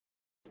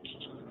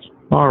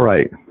All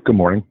right, good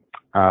morning.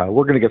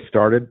 We're going to get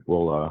started.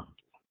 We'll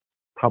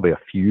probably a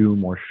few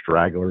more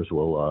stragglers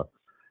will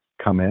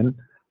come in.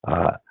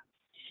 So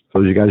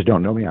as you guys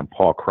don't know me, I'm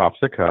Paul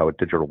Krofssik with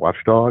Digital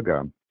Watchdog.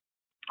 I'm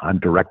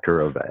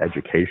Director of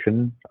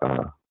Education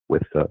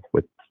with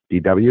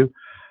DW.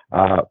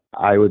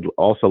 I would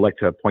also like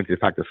to point to the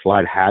fact the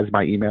slide has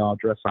my email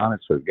address on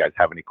it, so if you guys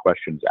have any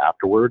questions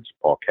afterwards,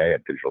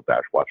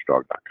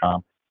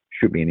 paulk@digital-watchdog.com.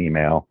 Shoot me an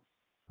email.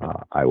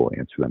 I will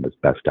answer them as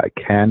best I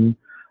can.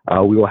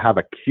 We will have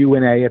a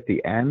Q&A at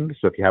the end,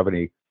 so if you have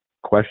any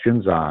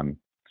questions on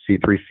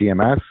C3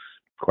 CMS,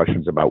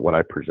 questions about what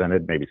I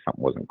presented, maybe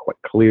something wasn't quite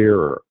clear,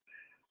 or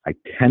I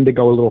tend to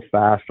go a little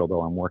fast,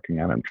 although I'm working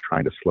on it. I'm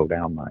trying to slow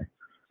down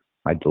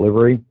my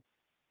delivery.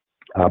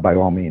 By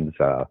all means,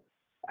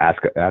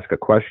 ask a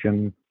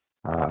question.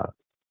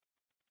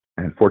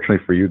 And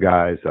fortunately for you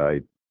guys,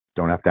 I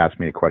don't have to ask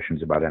me any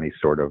questions about any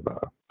sort of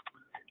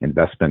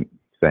investment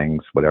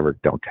things, whatever.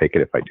 Don't take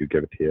it if I do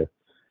give it to you.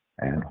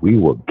 And we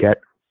will get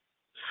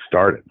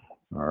started.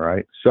 All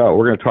right. So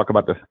we're going to talk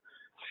about the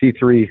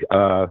C3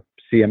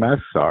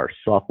 CMS, our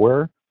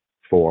software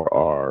for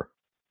our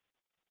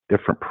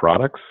different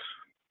products.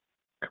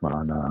 Come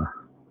on,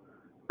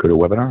 go to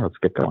webinar. Let's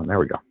get going. There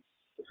we go.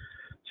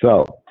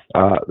 So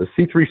the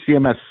C3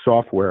 CMS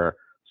software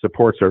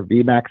supports our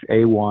VMAX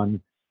A1,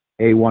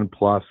 A1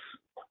 Plus,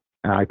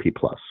 and IP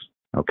Plus.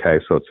 Okay,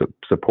 so it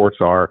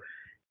supports our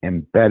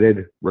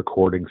embedded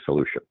recording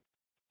solution.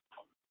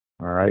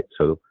 All right,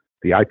 so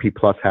the IP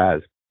Plus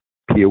has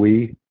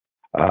PoE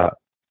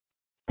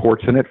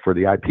ports in it for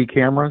the IP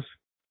cameras,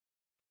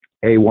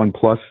 A1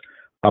 Plus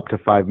up to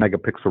 5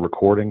 megapixel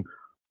recording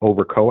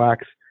over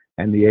coax,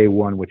 and the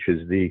A1, which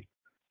is the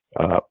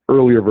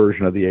earlier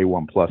version of the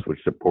A1 Plus,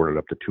 which supported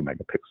up to 2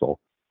 megapixel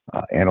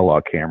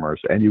analog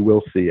cameras. And you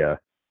will see a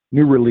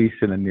new release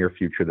in the near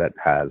future that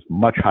has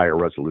much higher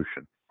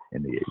resolution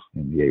in the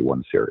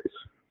A1 series.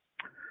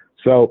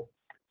 So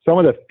some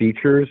of the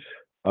features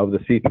of the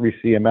C3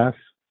 CMS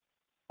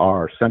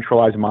are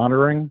centralized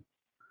monitoring,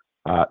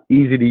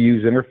 easy to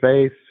use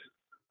interface.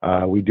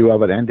 We do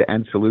have an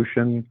end-to-end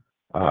solution.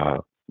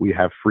 We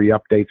have free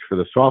updates for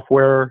the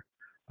software.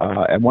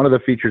 And one of the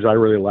features I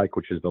really like,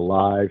 which is the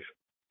live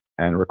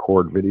and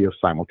record video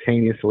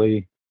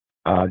simultaneously.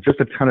 Just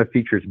a ton of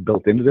features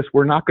built into this.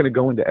 We're not going to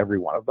go into every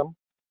one of them.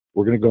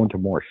 We're going to go into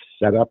more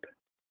setup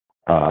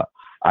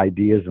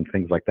ideas and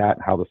things like that,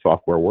 how the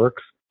software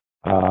works.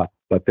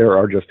 But there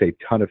are just a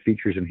ton of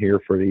features in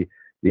here for the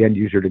end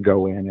user to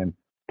go in and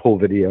pull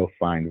video,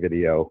 find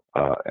video,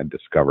 and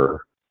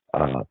discover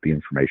the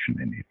information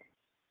they need.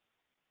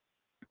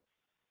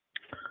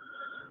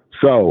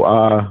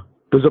 So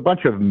there's a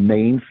bunch of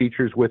main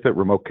features with it.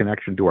 Remote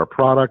connection to our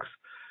products.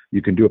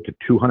 You can do up to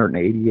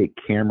 288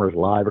 cameras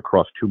live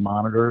across 2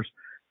 monitors.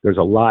 There's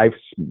a live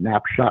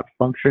snapshot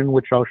function,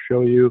 which I'll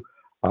show you,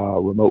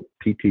 remote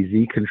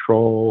PTZ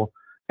control,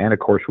 and of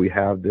course we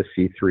have the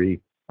C3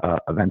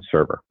 event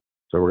server.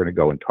 So we're going to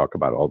go and talk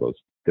about all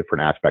those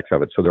different aspects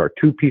of it. So there are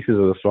 2 pieces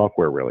of the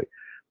software really.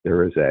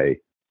 There is a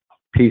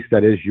piece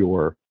that is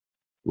your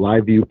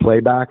live view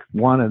playback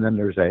one, and then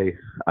there's an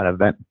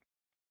event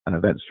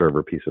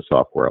server piece of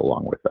software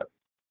along with it.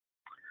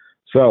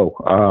 So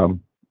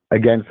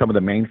again, some of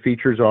the main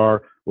features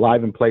are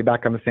live and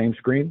playback on the same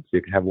screen. So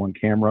you can have one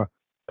camera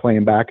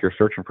playing back, you're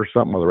searching for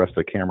something while the rest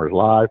of the camera is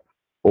live,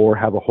 or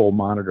have a whole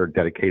monitor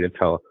dedicated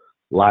to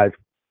live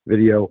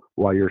video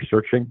while you're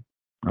searching.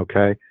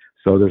 Okay,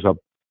 so there's a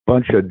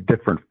bunch of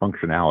different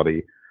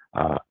functionality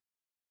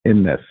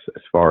in this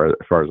as far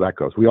as that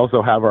goes. We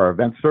also have our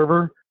event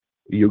server.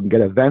 You can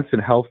get events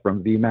and health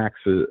from VMAX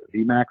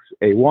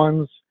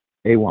A1s,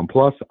 A1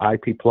 Plus,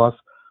 IP Plus,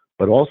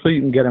 but also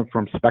you can get them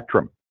from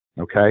Spectrum.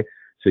 Okay,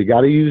 so you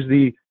got to use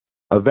the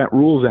event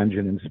rules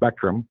engine in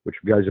Spectrum, which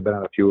you guys have been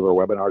on a few of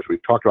our webinars. We've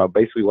talked about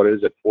basically what it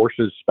is. It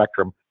forces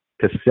Spectrum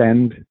to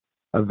send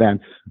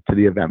events to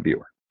the event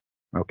viewer.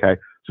 Okay,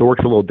 so it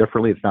works a little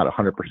differently. It's not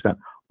 100%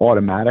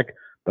 automatic,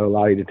 but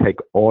allow you to take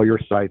all your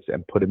sites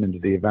and put them into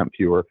the event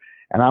viewer.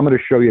 And I'm going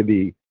to show you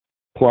the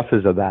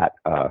pluses of that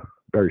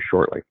very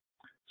shortly.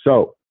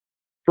 So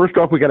first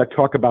off, we got to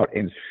talk about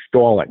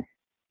installing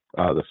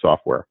the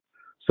software.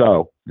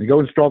 So you go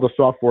install the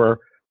software.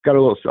 Got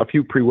a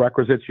few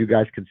prerequisites. You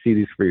guys can see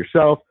these for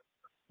yourself.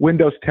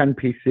 Windows 10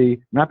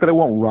 PC. Not that it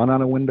won't run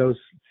on a Windows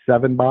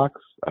 7 box.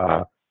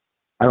 I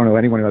don't know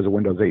anyone who has a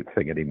Windows 8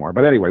 thing anymore.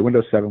 But anyway,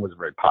 Windows 7 was a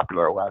very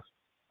popular OS.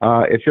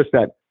 It's just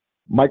that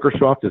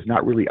Microsoft is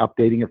not really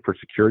updating it for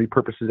security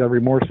purposes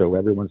anymore, so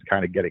everyone's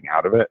kind of getting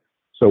out of it.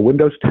 So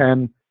Windows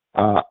 10,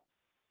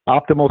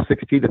 optimal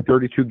 60 to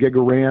 32 gig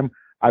of RAM.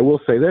 I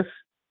will say this,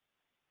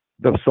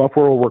 the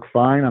software will work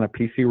fine on a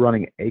PC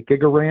running 8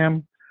 gig of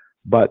RAM,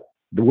 but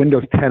the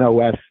Windows 10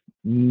 OS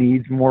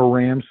needs more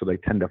RAM, so they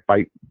tend to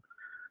fight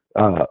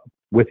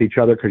with each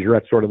other because you're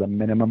at sort of the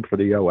minimum for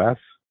the OS.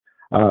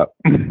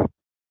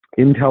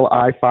 Intel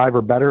i5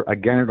 or better,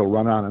 again, it'll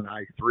run on an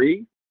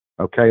i3,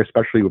 okay,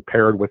 especially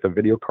paired with a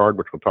video card,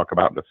 which we'll talk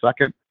about in a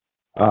second.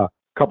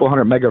 Couple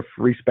hundred meg of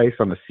free space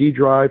on the C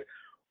drive,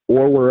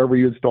 or wherever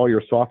you install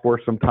your software.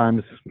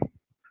 Sometimes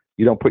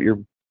you don't put your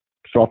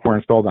software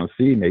installed on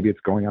C, maybe it's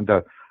going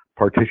onto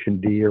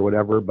partition D or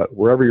whatever, but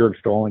wherever you're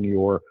installing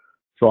your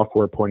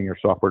software, pointing your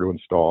software to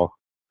install,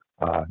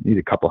 you need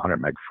a couple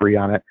hundred meg free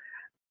on it.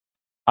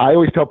 I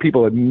always tell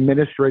people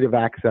administrative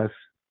access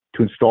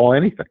to install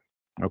anything.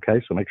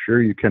 Okay, so make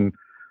sure you can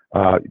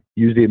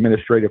use the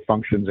administrative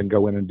functions and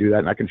go in and do that.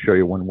 And I can show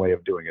you one way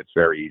of doing it. It's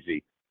very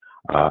easy.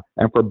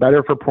 And for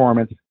better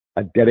performance,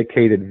 a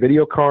dedicated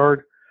video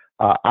card.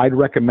 I'd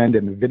recommend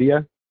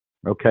NVIDIA.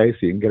 Okay, so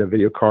you can get a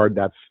video card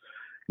that's,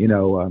 they're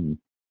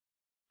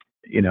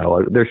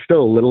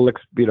still a little,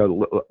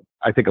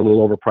 I think a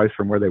little overpriced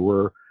from where they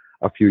were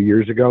a few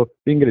years ago.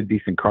 You can get a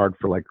decent card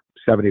for like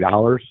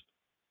 $70,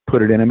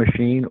 put it in a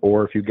machine,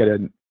 or if you get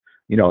a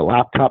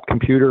laptop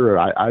computer, or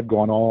I've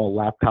gone all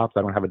laptops.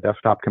 I don't have a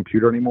desktop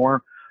computer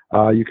anymore.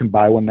 You can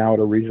buy one now at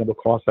a reasonable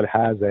cost that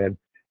has an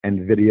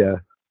NVIDIA,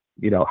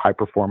 high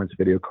performance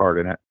video card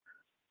in it.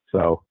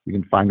 So you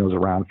can find those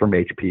around from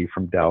HP,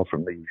 from Dell,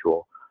 from the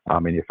usual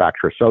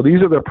manufacturers. So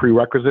these are the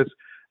prerequisites.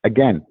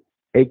 Again,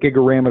 8 gig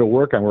of RAM it'll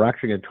work, and we're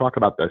actually going to talk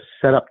about the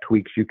setup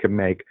tweaks you can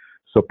make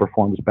so it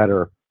performs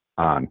better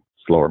on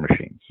slower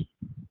machines.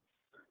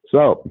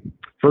 So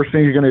first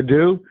thing you're going to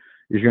do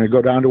is you're going to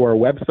go down to our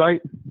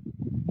website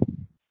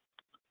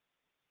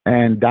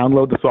and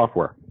download the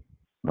software.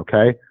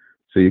 Okay,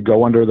 so you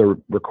go under the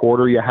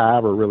recorder you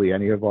have, or really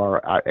any of our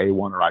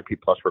A1 or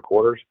IP Plus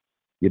recorders.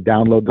 You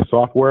download the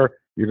software.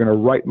 You're going to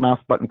right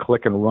mouse button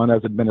click and run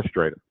as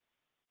administrator.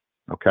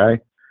 Okay,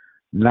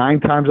 9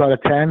 times out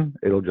of 10,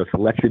 it'll just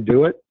let you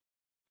do it.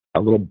 A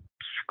little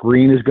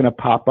screen is going to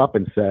pop up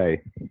and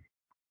say,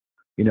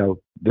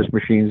 this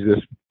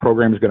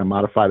program is going to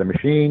modify the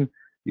machine.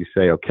 You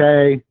say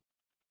okay,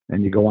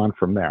 and you go on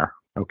from there.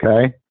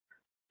 Okay,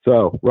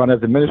 so run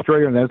as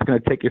administrator, and then it's going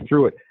to take you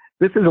through it.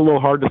 This is a little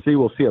hard to see.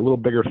 We'll see a little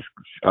bigger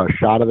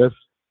shot of this,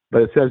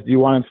 but it says, do you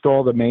want to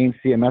install the main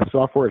CMS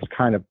software? It's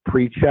kind of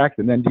pre-checked.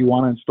 And then do you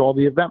want to install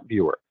the event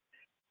viewer?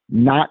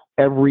 Not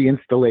every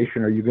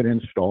installation are you going to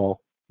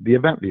install the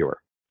event viewer.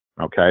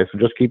 Okay, so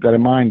just keep that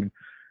in mind.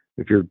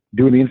 If you're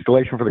doing the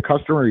installation for the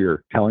customer,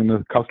 you're telling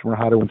the customer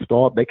how to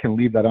install it, they can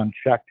leave that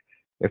unchecked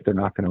if they're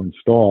not going to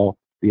install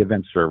the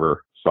event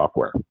server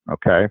software.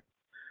 Okay,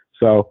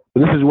 so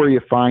this is where you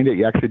find it.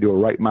 You actually do a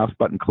right mouse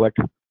button click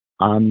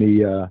on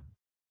the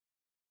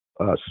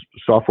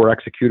software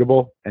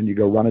executable, and you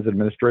go run as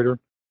administrator.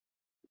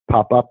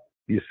 Pop up,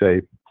 you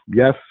say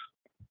yes,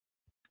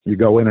 you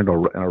go in and it'll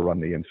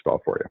run the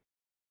install for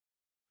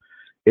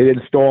you. It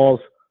installs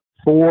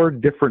 4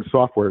 different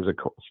softwares. It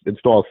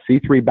installs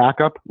C3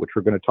 Backup, which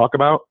we're going to talk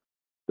about,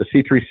 the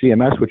C3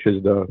 CMS, which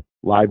is the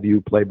live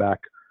view playback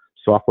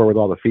software with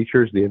all the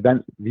features, the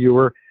event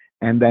viewer,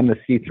 and then the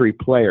C3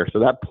 player. So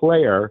that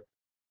player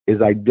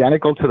is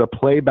identical to the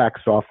playback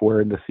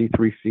software in the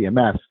C3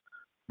 CMS,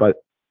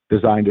 but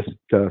designed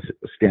to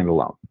stand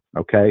alone.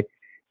 Okay,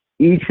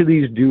 each of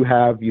these do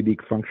have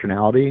unique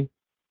functionality,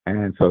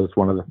 and so it's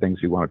one of the things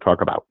you want to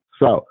talk about.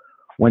 So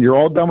when you're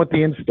all done with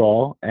the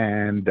install,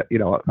 and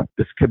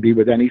this could be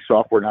with any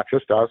software, not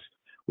just us,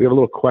 we have a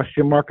little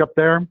question mark up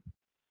there,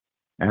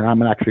 and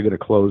I'm actually going to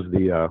close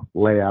the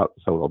layout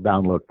so it'll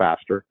download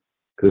faster,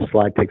 because the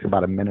slide takes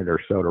about a minute or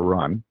so to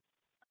run.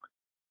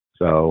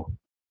 So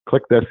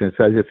click this, and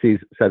it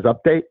says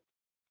update.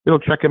 It'll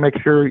check and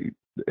make sure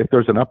if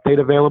there's an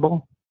update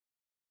available.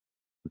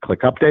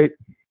 Click update.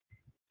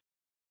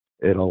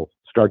 It'll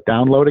start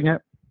downloading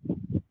it.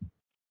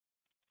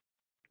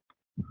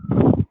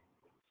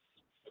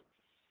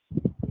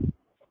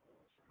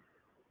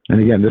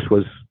 And again,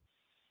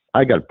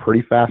 I got a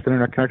pretty fast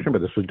internet connection,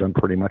 but this was done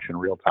pretty much in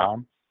real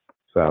time.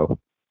 So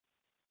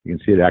you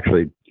can see it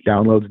actually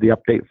downloads the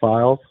update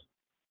files,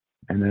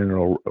 and then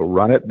it'll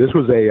run it. This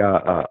was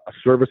a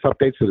service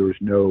update, so there was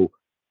no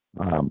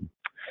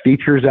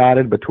features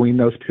added between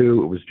those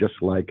two. It was just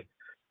like,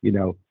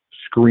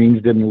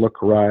 screens didn't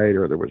look right,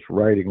 or there was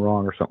writing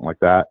wrong or something like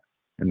that.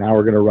 And now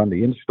we're going to run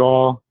the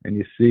install, and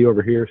you see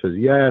over here it says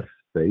yes,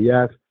 say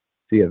yes,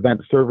 the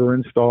event server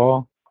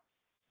install.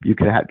 You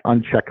can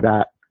uncheck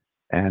that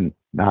and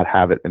not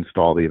have it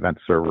install the event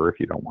server if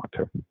you don't want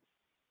to.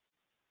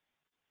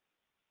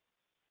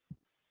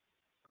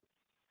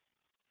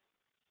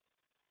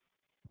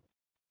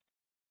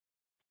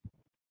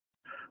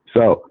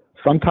 So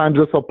sometimes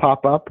this will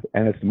pop up,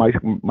 and it's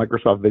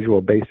Microsoft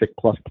Visual Basic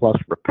 ++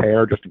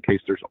 repair, just in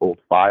case there's old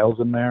files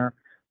in there.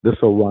 This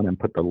will run and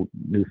put the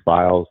new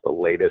files, the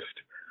latest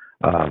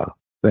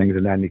things,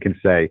 and then you can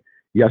say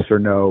yes or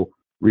no,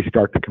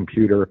 restart the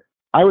computer.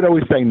 I would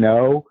always say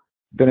no,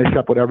 finish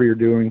up whatever you're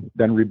doing,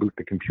 then reboot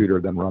the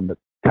computer, then run the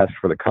test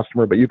for the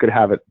customer, but you could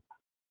have it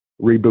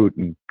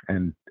reboot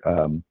and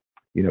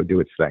do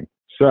its thing.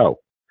 So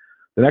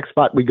the next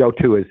spot we go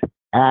to is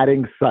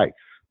adding sites,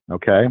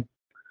 okay?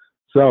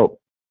 So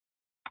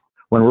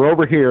when we're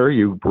over here,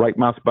 you right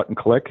mouse button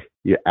click,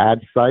 you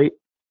add site.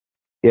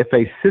 If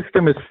a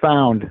system is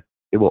found,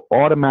 it will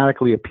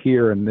automatically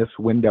appear in this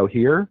window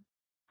here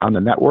on the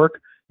network.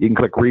 You can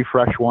click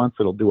refresh once,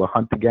 it'll do a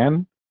hunt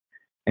again.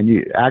 And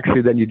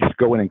then you just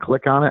go in and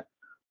click on it,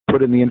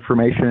 put in the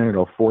information, and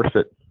it'll force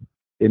it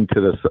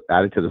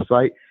added to the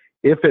site.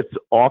 If it's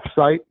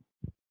off-site,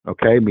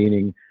 okay,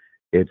 meaning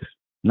it's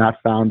not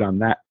found on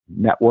that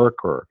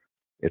network, or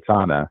it's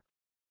on the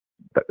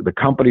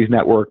company's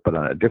network, but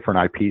on a different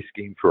IP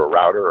scheme through a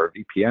router or a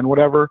VPN,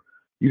 whatever,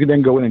 you can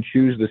then go in and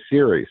choose the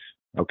series,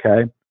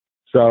 okay?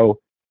 So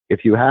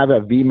if you have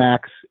a VMAX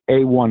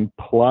A1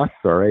 Plus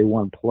or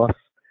A1 Plus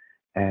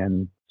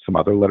and some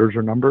other letters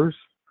or numbers,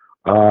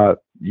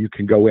 you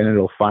can go in and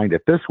it'll find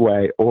it this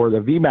way, or the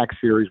VMAX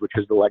series, which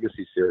is the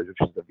legacy series, which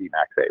is the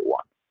VMAX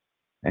A1.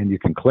 And you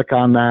can click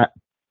on that,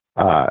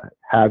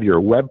 have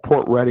your web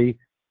port ready,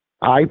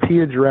 IP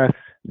address,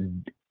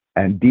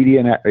 and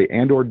DDNS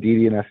and or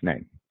DDNS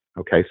name.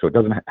 Okay, so it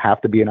doesn't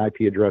have to be an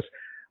IP address.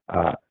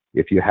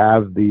 If you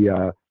have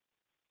the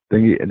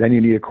then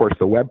you need, of course,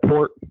 the web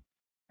port,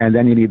 and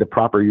then you need the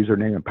proper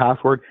username and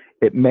password.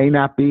 It may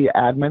not be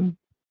admin,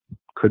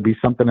 could be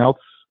something else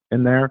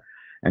in there,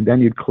 and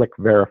then you'd click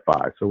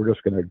verify. So we're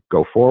just going to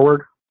go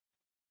forward.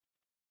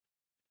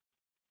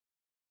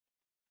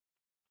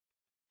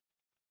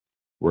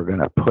 We're going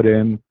to put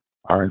in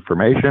our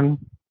information.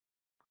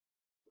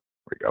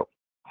 There we go.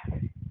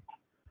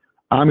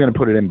 I'm going to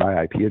put it in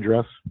by IP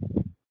address.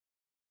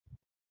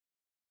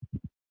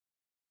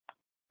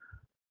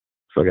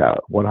 So I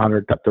got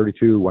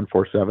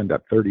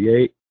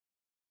 100.32.147.38.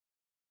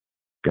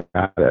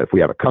 If we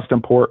have a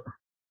custom port,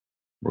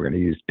 we're going to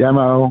use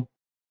demo.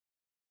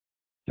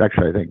 It's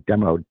actually, I think,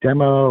 demo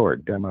or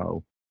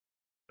demo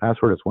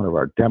password. It's one of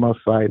our demo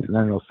sites. And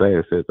then it'll say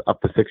it's up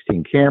to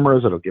 16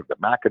 cameras. It'll give the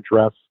MAC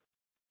address,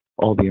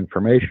 all the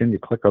information. You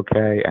click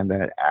OK, and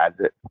then it adds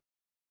it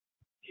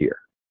here.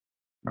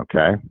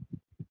 Okay.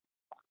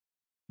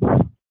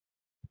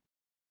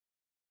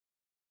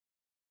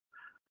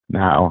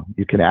 Now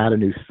you can add a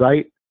new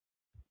site,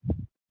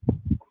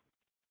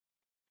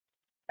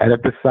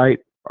 edit the site,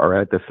 or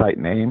edit the site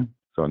name.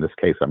 So in this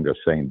case, I'm just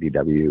saying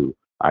DW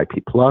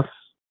IP Plus.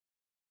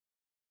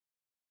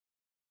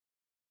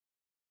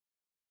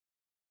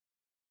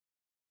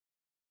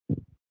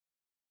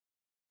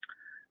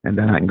 And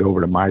then I can go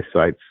over to my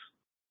sites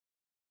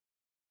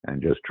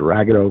and just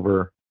drag it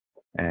over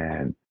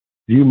and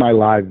view my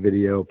live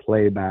video,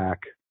 playback,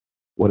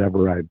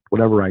 whatever I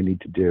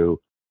need to do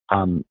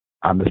on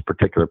this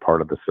particular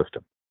part of the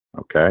system.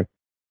 Okay.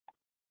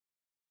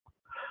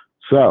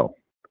 So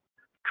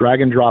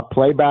drag and drop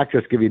playback,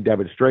 just give you a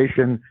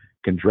demonstration.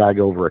 Can drag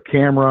over a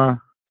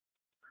camera.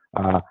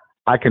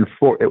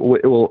 It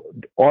will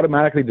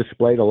automatically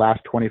display the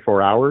last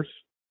 24 hours,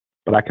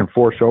 but I can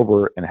force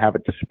over and have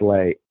it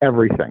display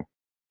everything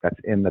that's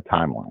in the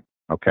timeline.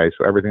 Okay,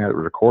 so everything that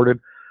was recorded.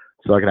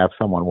 So I can have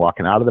someone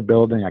walking out of the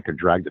building. I could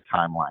drag the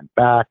timeline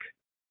back,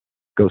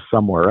 go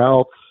somewhere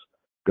else,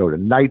 go to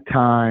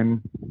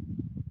nighttime,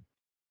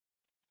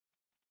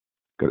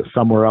 go to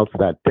somewhere else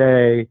that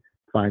day,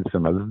 find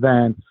some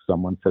events.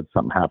 Someone said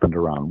something happened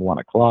around 1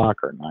 o'clock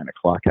or 9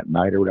 o'clock at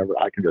night or whatever.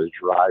 I can just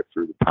drive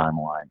through the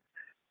timeline,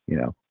 you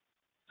know,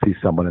 see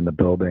someone in the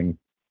building,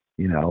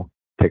 you know,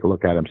 take a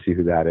look at them, see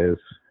who that is.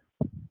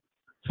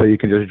 So you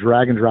can just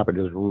drag and drop and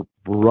just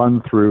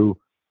run through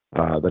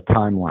the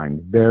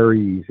timeline.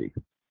 Very easy.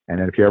 And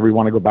then if you ever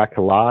want to go back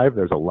to live,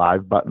 there's a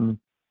live button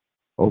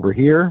over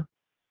here,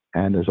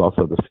 and there's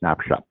also the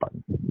snapshot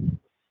button.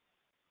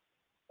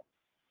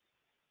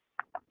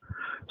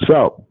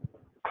 So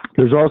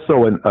there's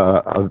also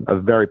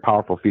a very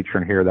powerful feature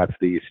in here. That's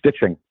the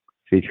stitching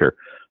feature.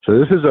 So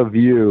this is a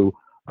view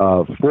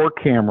of 4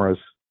 cameras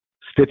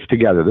stitched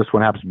together. This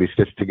one happens to be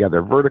stitched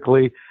together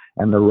vertically,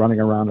 and they're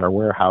running around our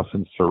warehouse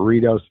in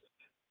Cerritos,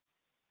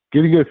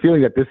 giving you a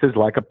feeling that this is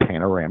like a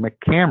panoramic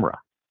camera.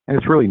 And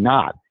it's really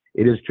not.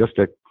 It is just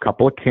a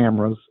couple of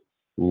cameras,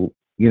 you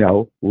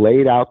know,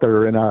 laid out that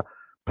are in a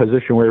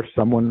position where if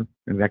someone,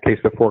 in that case,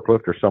 the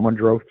forklift or someone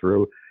drove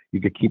through, you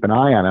could keep an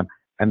eye on them,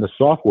 and the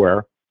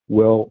software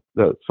will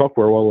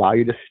allow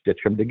you to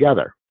stitch them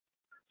together.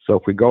 So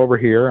if we go over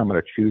here, I'm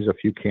going to choose a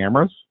few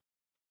cameras.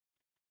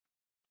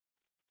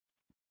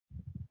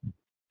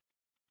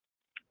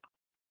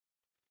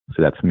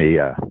 So that's me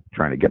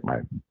trying to get my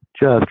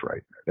just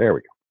right there. There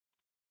we go.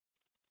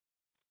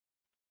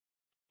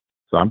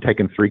 So I'm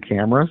taking 3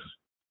 cameras.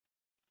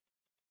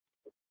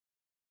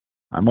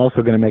 I'm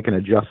also going to make an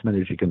adjustment,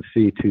 as you can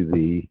see, to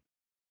the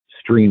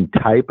stream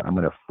type. I'm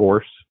going to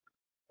force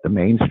the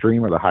main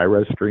stream or the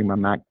high-res stream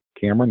on that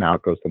camera. Now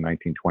it goes to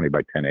 1920 by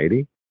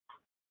 1080.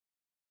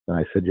 And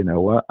I said, you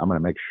know what? I'm going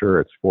to make sure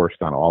it's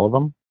forced on all of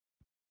them.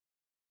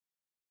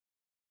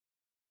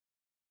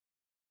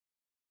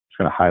 Just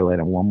going to highlight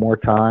them one more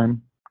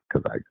time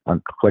because I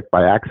clicked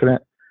by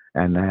accident.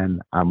 And then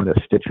I'm going to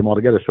stitch them all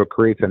together. So it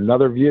creates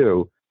another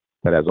view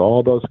that has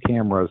all those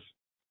cameras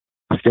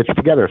stitched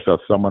together. So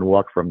if someone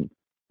walked from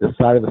this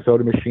side of the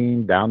soda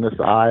machine, down this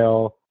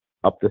aisle,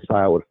 up this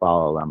aisle, would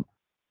follow them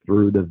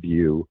through the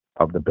view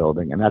of the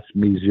building. And that's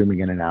me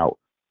zooming in and out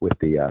with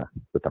the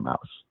mouse.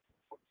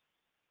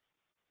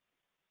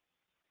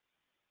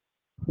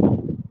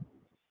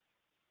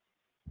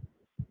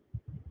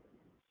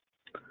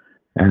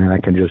 And then I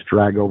can just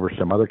drag over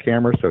some other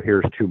cameras. So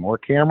here's 2 more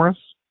cameras.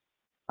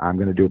 I'm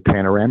going to do a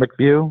panoramic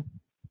view.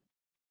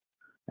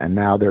 and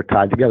now they're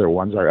tied together.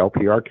 One's our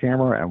LPR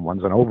camera and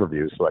one's an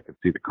overview, so I can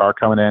see the car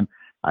coming in,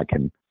 I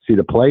can see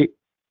the plate,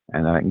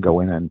 and then I can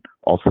go in and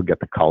also get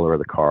the color of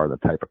the car, the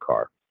type of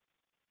car.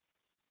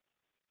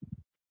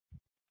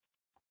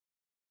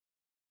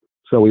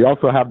 So we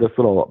also have this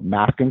little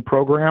masking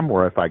program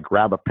where if I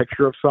grab a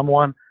picture of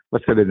someone,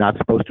 let's say they're not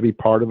supposed to be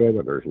part of it,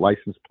 or there's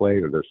license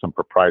plate, or there's some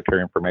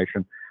proprietary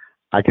information,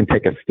 I can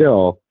take a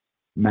still,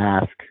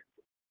 mask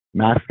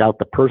out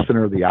the person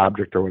or the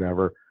object or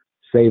whatever,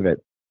 save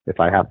it. If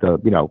I have to,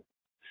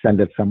 send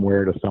it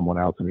somewhere to someone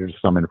else and there's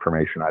some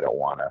information I don't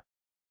want to,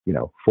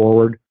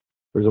 forward,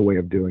 there's a way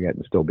of doing it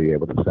and still be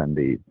able to send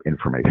the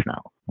information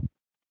out.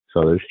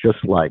 So there's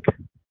just like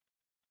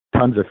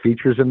tons of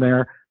features in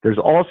there. There's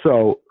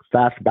also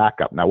fast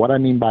backup. Now, what I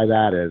mean by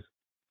that is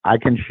I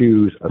can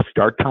choose a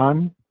start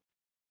time,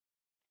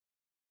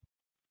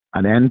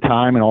 an end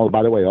time, and all,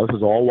 by the way, this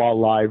is all while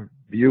live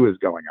view is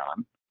going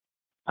on.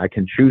 I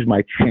can choose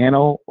my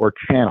channel or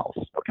channels.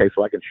 Okay,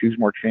 so I can choose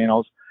more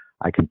channels.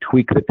 I can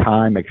tweak the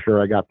time, make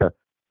sure I got the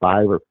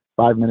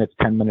 5 minutes,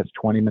 10 minutes,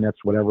 20 minutes,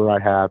 whatever I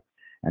have,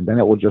 and then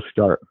it will just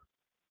start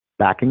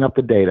backing up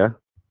the data.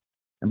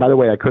 And by the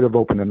way, I could have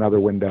opened another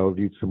window,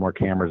 viewed some more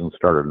cameras, and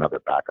started another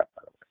backup.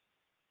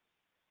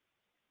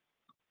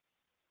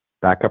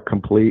 Backup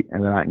complete,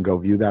 and then I can go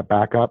view that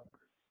backup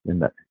in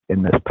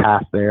this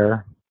path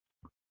there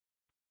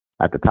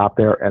at the top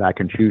there, and I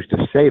can choose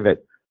to save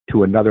it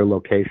to another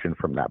location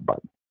from that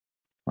button.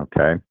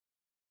 Okay.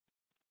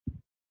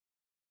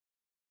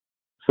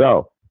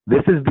 So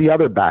this is the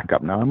other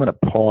backup. Now I'm going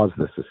to pause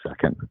this a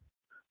second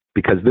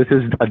because this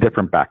is a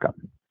different backup.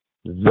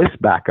 This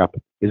backup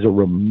is a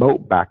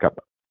remote backup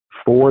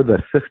for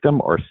the system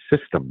or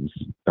systems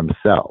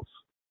themselves.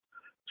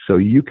 So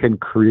you can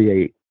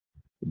create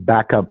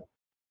backup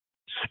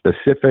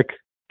specific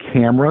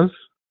cameras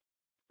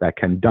that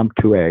can dump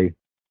to a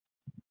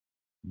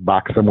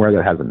box somewhere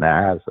that has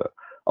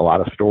a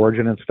lot of storage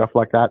in it and stuff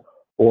like that,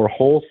 or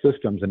whole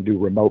systems and do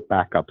remote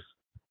backups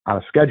on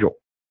a schedule.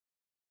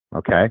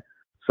 Okay,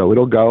 so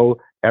it'll go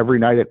every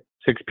night at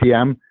 6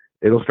 p.m.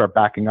 It'll start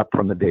backing up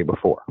from the day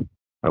before.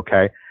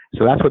 Okay,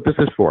 so that's what this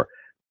is for.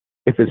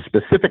 If it's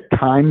specific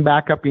time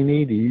backup you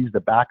need, you use the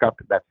backup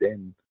that's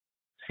in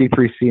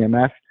C3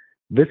 CMS.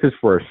 This is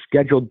for a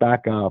scheduled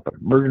backup,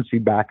 emergency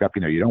backup.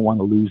 You don't want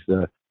to lose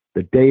the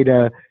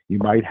data. You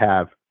might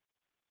have,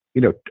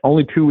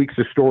 only 2 weeks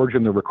of storage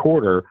in the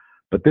recorder,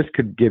 but this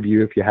could give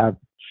you, if you have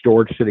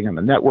storage sitting on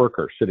the network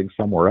or sitting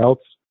somewhere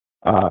else,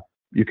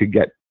 you could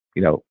get,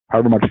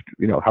 however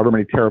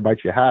many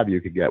terabytes you have,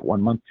 you could get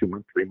 1 month, 2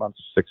 months, 3 months,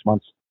 6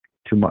 months,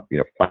 2 months,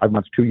 5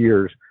 months, 2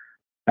 years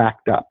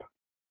backed up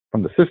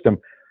from the system,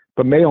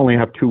 but may only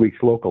have 2 weeks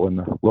local in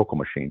the local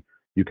machine.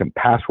 You can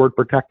password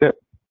protect it.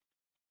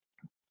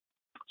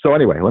 So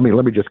anyway, let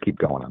me just keep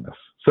going on this.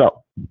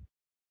 So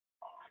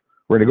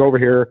we're going to go over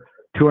here,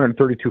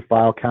 232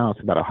 file counts,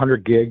 about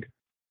 100 gig.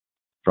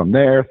 From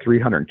there,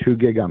 302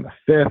 gig on the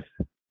 5th.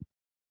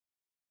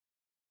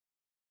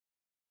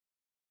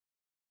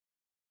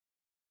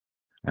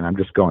 And I'm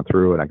just going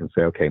through and I can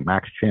say, okay,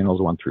 max channels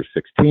 1 through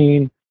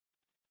 16.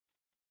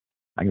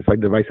 I can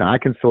select device, and I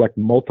can select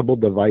multiple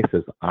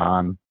devices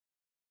on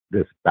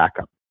this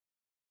backup.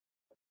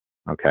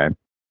 Okay.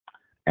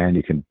 And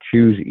you can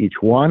choose each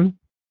one.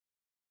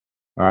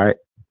 All right.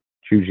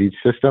 Choose each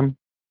system.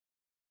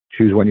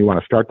 Choose when you want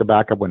to start the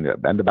backup, when you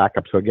end the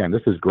backup. So again,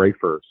 this is great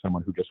for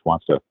someone who just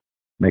wants to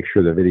make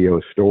sure the video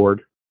is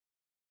stored.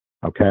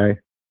 Okay.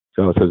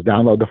 So it says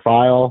download the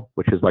file,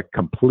 which is like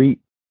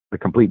the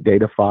complete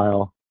data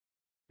file.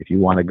 If you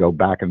want to go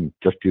back and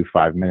just do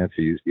 5 minutes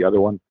or use the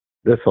other one,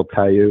 this will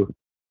tell you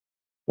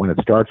when it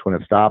starts, when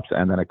it stops,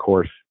 and then of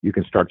course you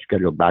can start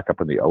scheduled backup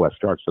when the OS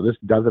starts. So this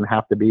doesn't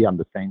have to be on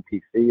the same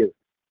PC as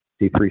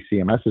C3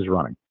 CMS is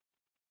running.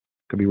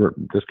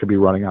 This could be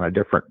running on a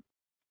different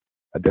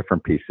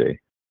PC.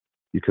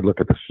 You could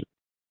look at the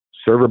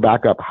server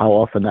backup, how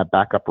often that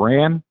backup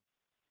ran.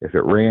 If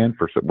it ran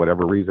for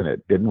whatever reason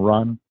it didn't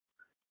run,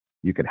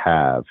 you could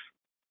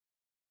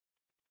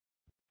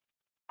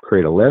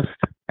create a list,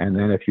 and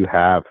then if you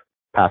have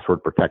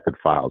password protected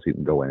files, you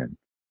can go in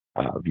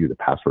and view the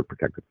password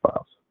protected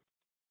files.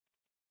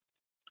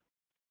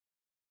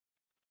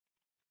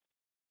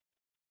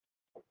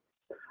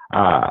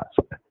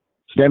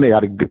 Stanley,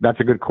 that's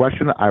a good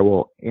question. I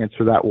will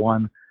answer that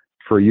one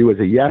for you as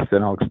a yes,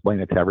 and I'll explain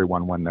it to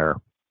everyone when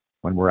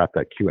we're at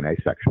the Q&A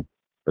section.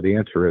 But the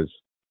answer is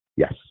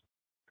yes.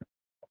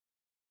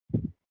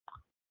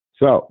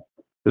 So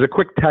there's a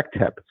quick tech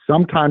tip.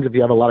 Sometimes if you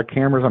have a lot of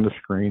cameras on the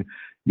screen,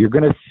 you're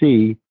going to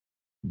see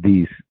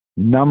these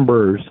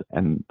numbers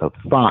and the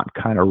font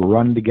kind of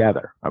run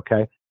together.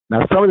 Okay.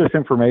 Now some of this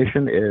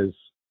information is,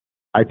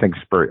 I think,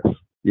 spurious.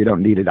 You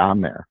don't need it on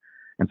there.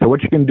 And so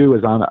what you can do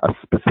is on a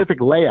specific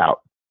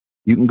layout,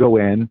 you can go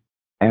in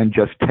and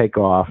just take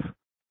off,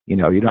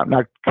 you're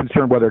not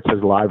concerned whether it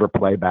says live or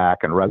playback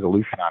and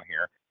resolution on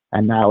here.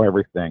 And now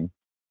everything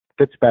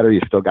fits better.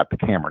 You still got the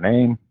camera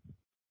name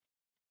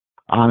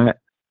on it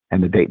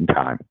and the date and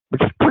time,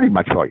 which is pretty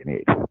much all you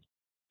need.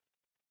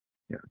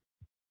 Yeah.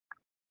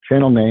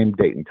 channel name,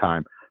 date and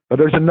time. But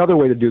there's another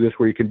way to do this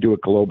where you can do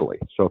it globally.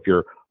 So if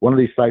you're one of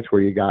these sites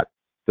where you got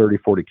 30,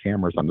 40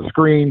 cameras on the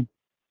screen,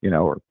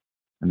 or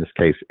in this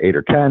case, 8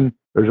 or 10,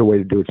 there's a way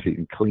to do it so you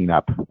can clean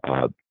up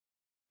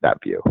that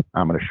view.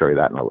 I'm going to show you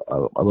that in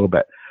a little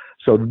bit.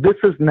 So this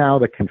is now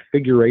the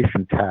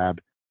configuration tab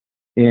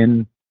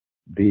in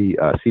the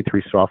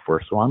C3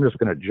 software. So I'm just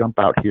going to jump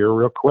out here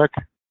real quick.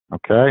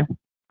 Okay.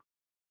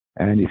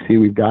 And you see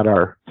we've got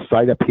our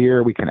site up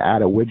here. We can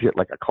add a widget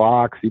like a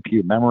clock,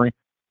 CPU, memory.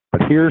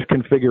 But here's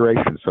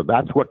configuration. So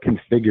that's what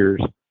configures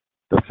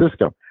the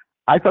system.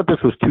 I thought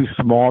this was too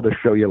small to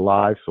show you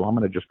live, so I'm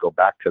going to just go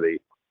back to the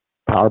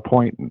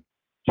PowerPoint and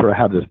sort of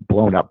have this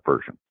blown up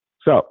version.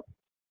 So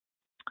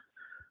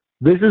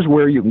this is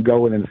where you can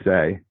go in and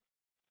say,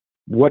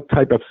 what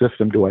type of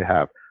system do I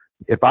have?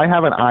 If I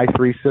have an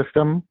i3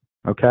 system,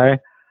 okay,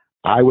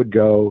 I would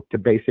go to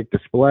basic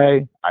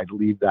display. I'd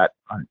leave that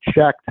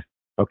unchecked,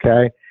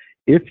 okay?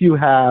 If you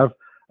have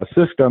a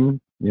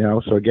system,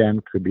 so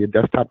again, could be a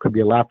desktop, could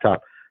be a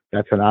laptop,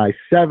 that's an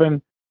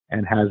i7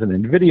 and has an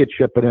NVIDIA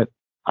chip in it,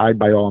 I,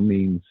 by all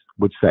means,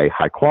 would say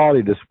high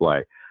quality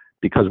display.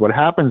 Because what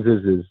happens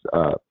is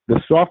the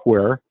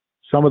software,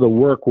 some of the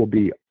work will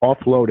be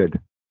offloaded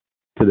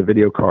to the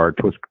video card,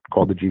 to what's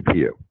called the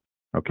GPU,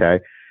 okay?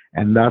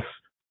 And thus,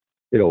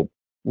 it'll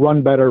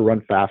run better,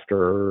 run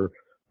faster,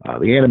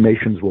 the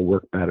animations will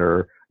work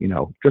better,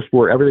 just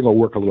where everything will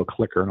work a little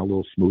clicker and a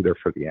little smoother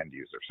for the end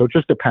user. So it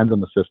just depends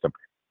on the system.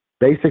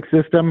 Basic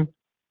system,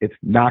 it's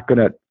not going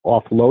to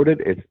offload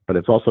it, but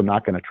it's also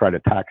not going to try to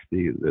tax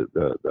the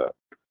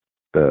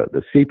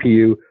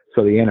CPU,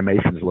 so the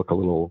animations look a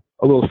little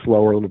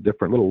slower, a little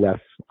different, a little less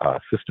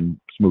system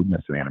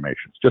smoothness in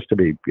animations, just to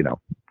be,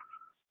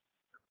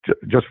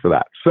 just for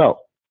that. So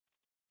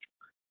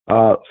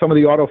some of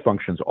the auto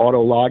functions: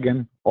 auto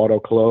login, auto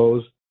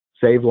close,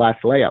 save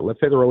last layout. Let's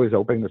say they're always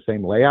opening the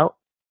same layout.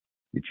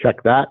 You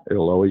check that;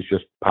 it'll always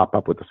just pop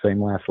up with the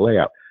same last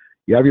layout.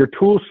 You have your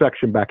tools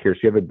section back here, so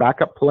you have a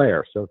backup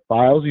player. So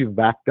files you've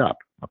backed up,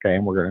 okay,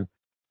 and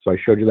so I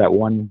showed you that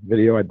one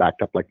video. I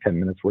backed up like 10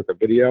 minutes worth of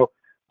video.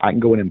 I can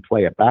go in and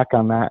play it back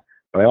on that.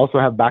 But I also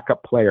have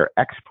backup player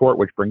export,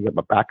 which brings up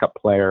a backup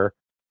player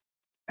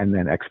and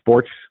then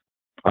exports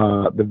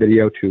the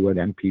video to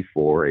an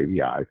MP4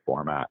 AVI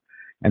format.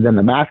 And then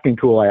the masking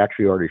tool I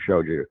actually already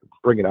showed you.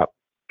 Bring it up,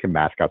 can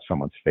mask out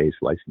someone's face,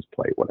 license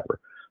plate, whatever.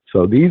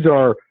 So these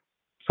are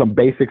some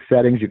basic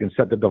settings. You can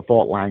set the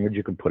default language.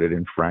 You can put it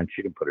in French.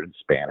 You can put it in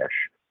Spanish.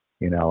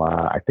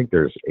 I think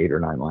there's 8 or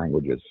 9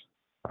 languages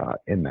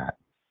in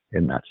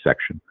that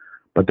section.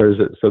 But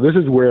so this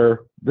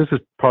is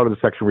part of the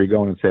section where you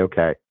go in and say,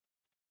 okay,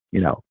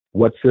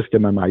 what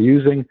system am I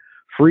using?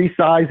 Free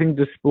sizing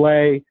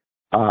display,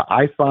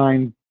 I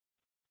find,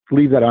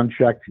 leave that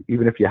unchecked,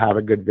 even if you have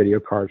a good video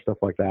card, stuff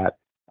like that.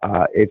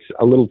 It's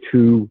a little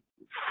too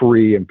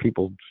free, and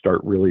people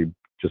start really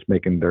just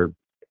making their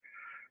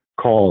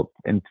call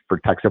in for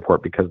tech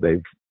support because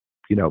they've,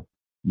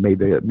 made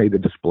the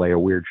display a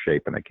weird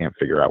shape and they can't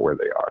figure out where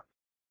they are.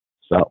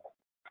 So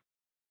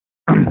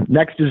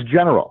next is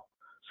general.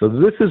 So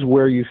this is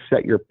where you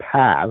set your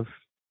path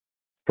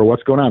for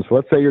what's going on. So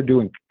let's say you're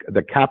doing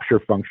the capture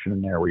function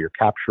in there, where you're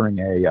capturing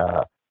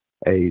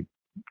a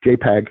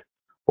JPEG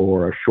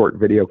or a short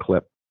video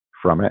clip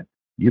from it.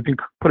 You can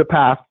put a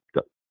path.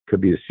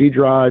 Could be a C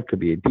drive,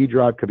 could be a D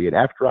drive, could be an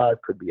F drive,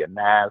 could be a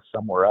NAS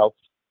somewhere else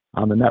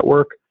on the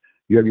network.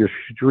 You have your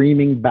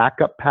streaming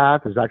backup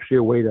path. There's actually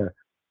a way to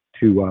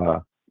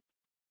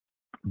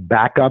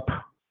back up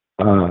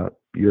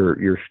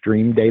your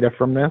stream data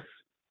from this.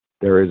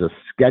 There is a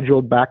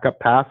scheduled backup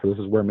path. So this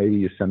is where maybe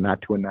you send that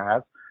to a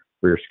NAS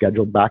for your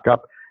scheduled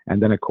backup.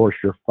 And then, of course,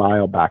 your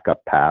file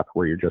backup path,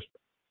 where you're just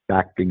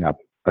backing up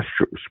a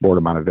short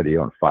amount of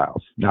video and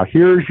files. Now,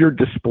 here's your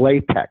display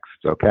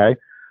text, okay?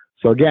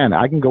 So again,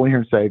 I can go in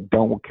here and say,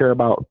 don't care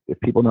about if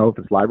people know if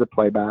it's live or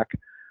playback.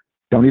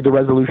 Don't need the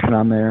resolution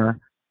on there.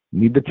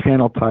 Need the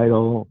channel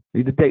title.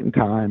 Need the date and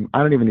time.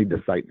 I don't even need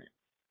the site name.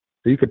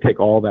 So you could take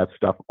all that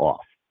stuff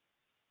off,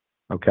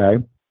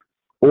 okay?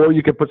 Or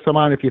you could put some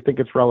on if you think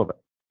it's relevant,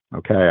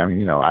 okay? I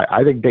mean,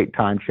 I think date,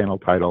 time, channel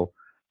title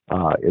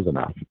is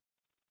enough,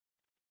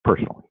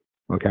 personally,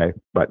 okay?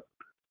 But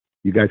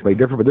you guys may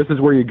differ, but this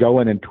is where you go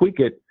in and tweak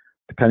it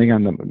depending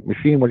on the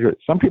machine.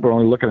 Some people are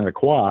only looking at a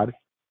quad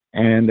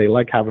and they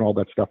like having all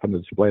that stuff on the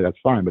display. That's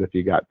fine. But if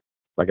you got,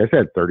 like I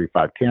said,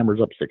 35 cameras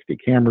up, 60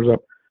 cameras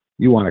up,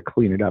 you want to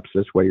clean it up. So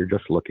this way you're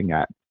just looking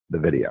at the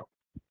video.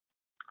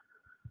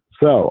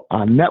 So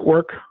on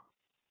network,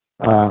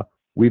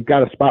 we've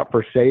got a spot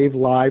for save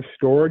live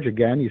storage.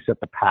 Again, you set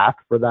the path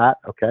for that.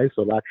 Okay,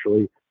 so it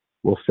actually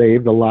will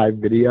save the live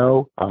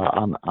video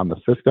on the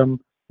system.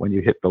 When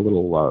you hit the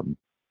little,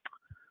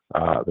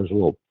 there's a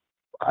little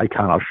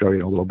icon I'll show you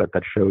in a little bit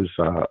that shows,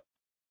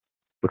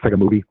 looks like a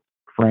movie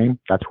frame.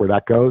 That's where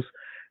that goes.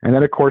 And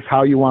then, of course,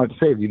 how you want it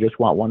saved. You just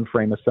want 1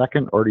 frame a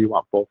second, or do you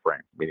want full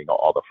frame, meaning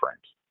all the frames?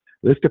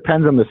 This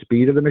depends on the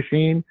speed of the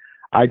machine.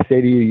 I'd say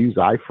to you, use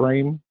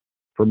iframe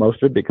for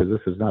most of it, because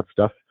this is not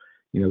stuff,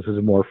 this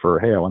is more for,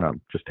 hey, I want to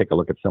just take a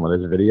look at some of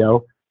this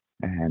video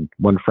And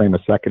 1 frame a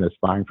second is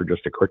fine for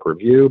just a quick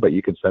review, but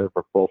you can set it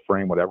for full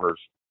frame, whatever's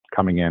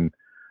coming in,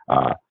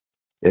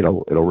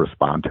 it'll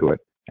respond to it.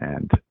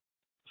 And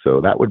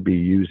so that would be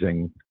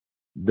using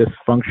this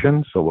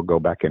function. So we'll go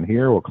back in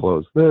here, we'll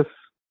close this,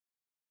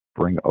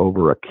 bring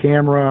over a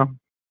camera.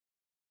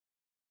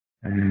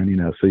 And, you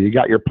know, so you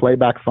got your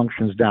playback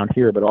functions down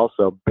here, but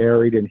also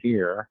buried in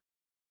here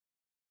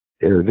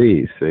are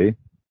these, see?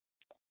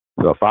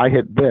 So if I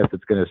hit this,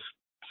 it's going to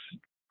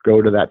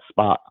go to that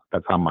spot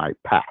that's on my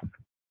path,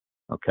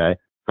 okay?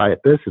 If I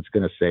hit this, it's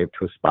going to save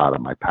to a spot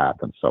on my path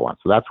and so on.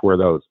 So that's where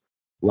those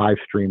live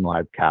stream,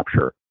 live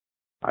capture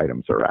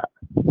items are at.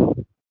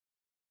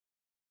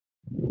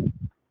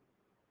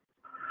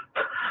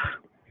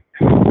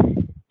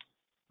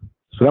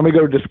 So then we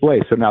go to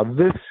display. So now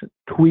this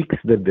tweaks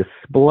the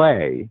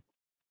display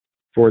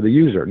for the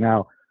user.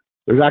 Now,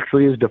 there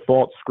actually is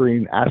default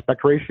screen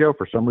aspect ratio.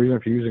 For some reason,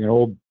 if you're using an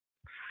old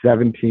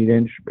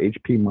 17-inch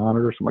HP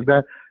monitor or something like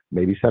that,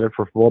 maybe set it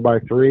for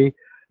 4:3.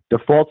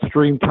 Default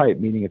stream type,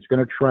 meaning it's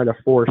going to try to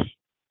force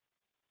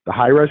the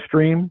high-res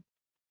stream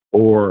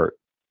or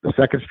the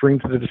second stream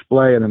to the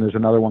display, and then there's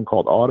another one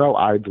called auto.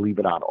 I'd leave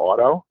it on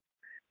auto.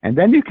 And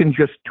then you can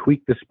just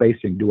tweak the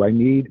spacing. Do I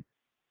need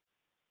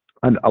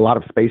a lot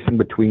of spacing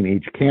between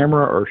each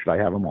camera, or should I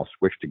have them all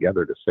switched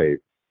together to save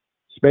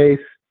space?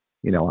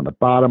 You know, on the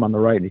bottom, on the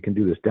right, and you can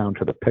do this down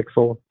to the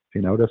pixel, if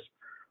you notice.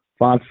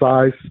 Font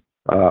size,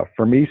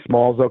 for me,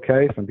 small is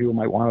okay. Some people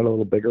might want it a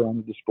little bigger on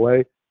the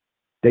display.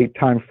 Date,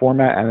 time,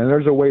 format, and then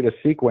there's a way to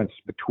sequence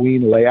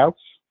between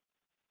layouts,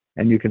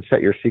 and you can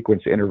set your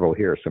sequence interval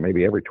here. So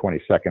maybe every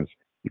 20 seconds,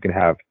 you can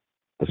have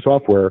the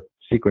software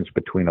sequence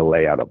between a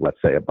layout of,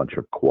 let's say, a bunch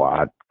of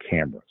quad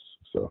cameras.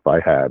 So if I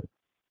had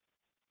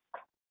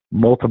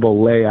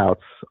multiple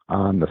layouts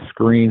on the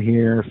screen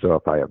here, so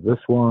if I have this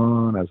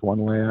one as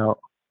one layout,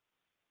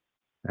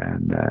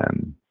 and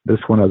then this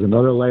one has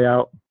another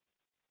layout,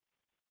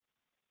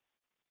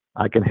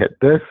 I can hit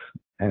this,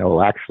 and it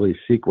will actually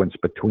sequence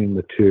between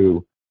the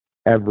two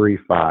every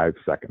 5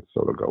 seconds.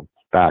 So it'll go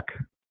back,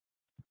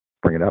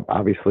 bring it up.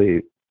 Obviously,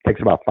 it takes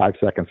about 5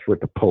 seconds for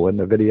it to pull in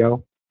the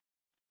video.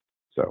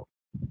 So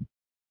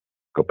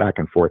go back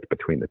and forth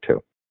between the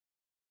two.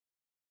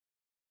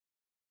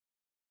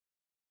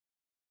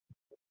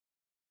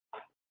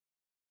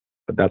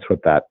 But that's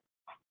what that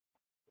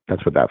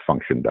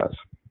function does.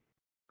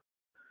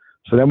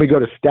 So then we go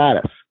to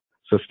status.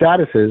 So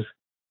status is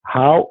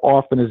how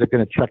often is it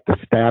going to check the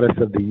status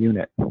of the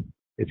unit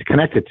it's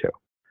connected to.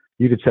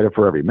 You could set it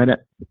for every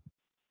minute,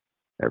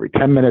 every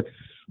 10 minutes,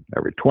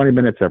 every 20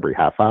 minutes, every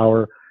half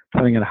hour,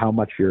 depending on how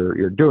much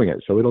you're doing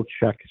it. So it'll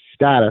check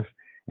status,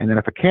 and then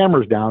if a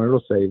camera's down,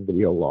 it'll say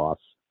video loss,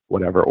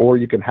 whatever, or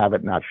you can have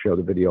it not show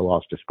the video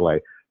loss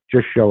display,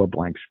 just show a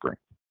blank screen,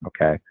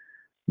 okay?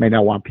 May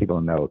not want people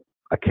to know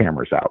a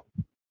camera's out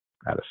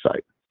at a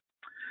site.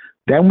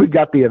 Then we've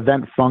got the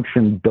event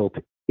function built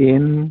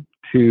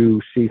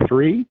into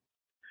C3.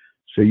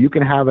 So you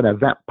can have an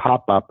event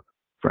pop up,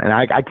 and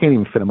I can't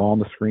even fit them all on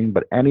the screen,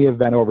 but any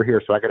event over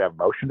here. So I could have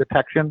motion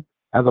detection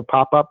as a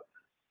pop up,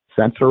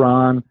 sensor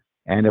on,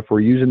 and if we're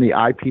using the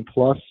IP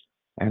Plus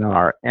and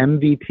our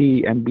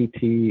MVT,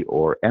 MBT,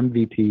 or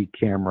MVT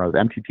cameras,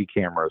 MTT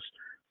cameras,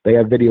 they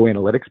have video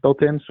analytics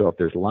built in. So if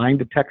there's line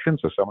detection,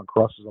 so someone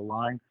crosses a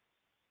line,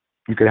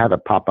 you could have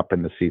it pop up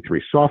in the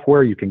C3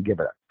 software. You can give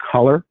it a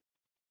color,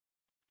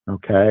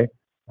 okay?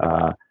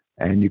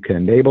 And you can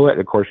enable it.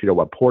 Of course, you know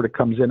what port it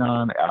comes in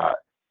on.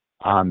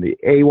 On the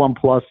A1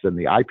 Plus and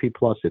the IP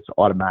Plus, it's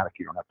automatic.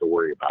 You don't have to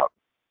worry about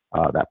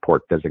that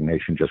port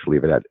designation. Just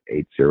leave it at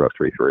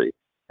 8033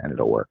 and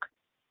it'll work.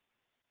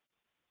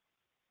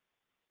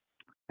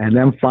 And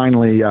then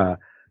finally,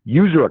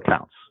 user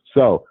accounts.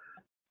 So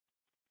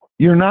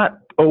you're not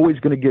always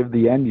going to give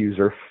the end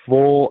user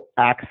full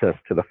access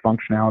to the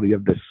functionality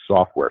of this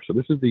software. So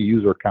this is the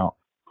user account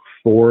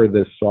for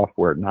this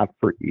software, not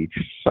for each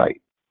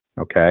site,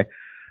 okay?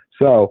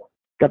 So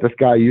got this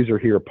guy user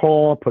here,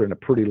 Paul, put in a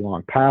pretty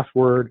long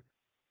password.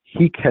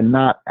 He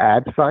cannot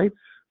add sites.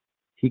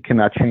 He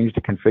cannot change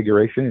the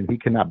configuration, and he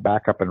cannot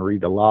back up and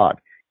read the log.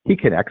 He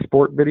can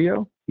export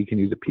video. He can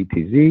use a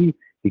PTZ.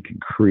 He can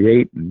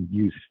create and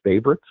use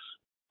favorites.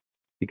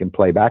 He can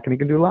play back and he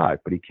can do live,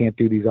 but he can't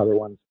do these other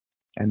ones.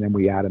 And then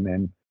we add them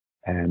in,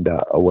 and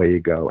away you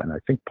go. And I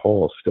think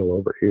Paul is still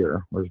over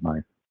here. Where's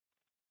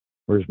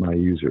my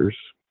users?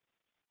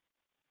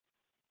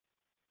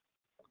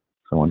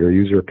 So under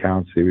user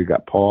accounts, see, we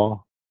got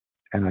Paul,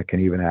 and I can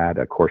even add,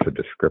 of course, a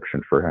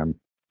description for him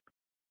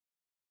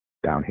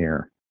down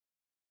here.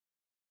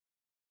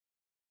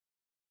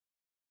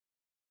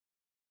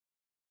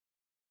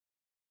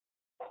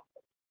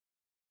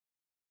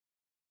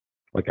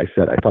 Like I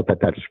said, I thought that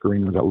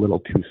screen was a little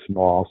too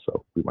small,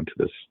 so we went to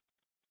this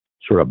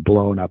sort of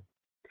blown up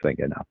thing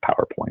in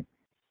PowerPoint.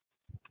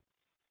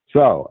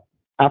 So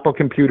Apple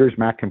computers,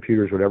 Mac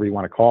computers, whatever you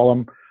want to call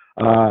them,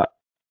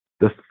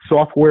 the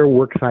software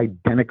works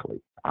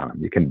identically on them.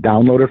 You can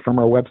download it from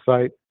our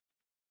website.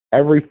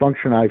 Every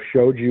function I've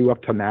showed you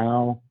up to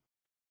now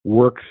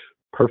works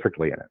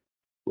perfectly in it.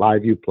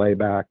 Live view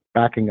playback,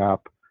 backing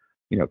up,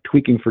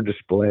 tweaking for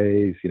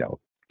displays,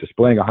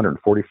 displaying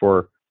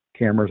 144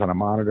 cameras on a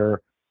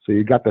monitor. So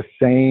you got the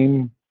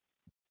same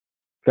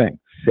thing.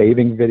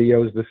 Saving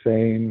videos the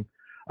same.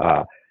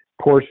 Of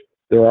course,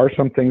 there are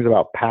some things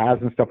about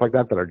paths and stuff like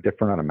that that are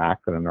different on a Mac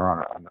than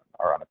are on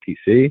a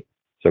PC.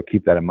 So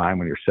keep that in mind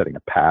when you're setting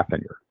a path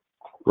and you're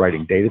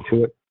writing data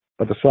to it.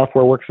 But the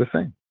software works the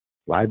same.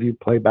 Live view,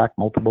 playback,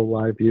 multiple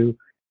live view.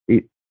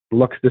 It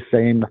looks the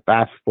same. The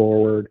fast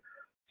forward,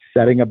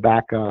 setting a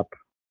backup,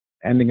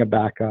 ending a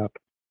backup.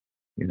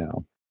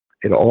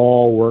 It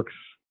all works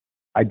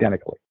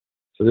identically.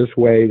 So this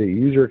way, the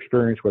user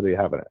experience, whether you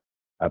have a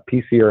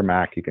PC or a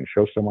Mac, you can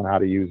show someone how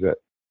to use it,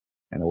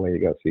 and away you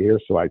go. See here,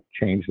 so I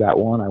changed that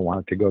one. I want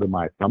it to go to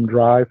my thumb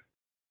drive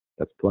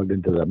that's plugged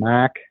into the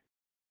Mac,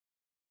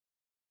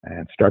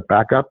 and start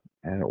backup,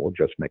 and it will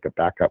just make a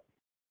backup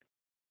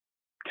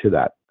to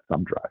that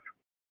thumb drive.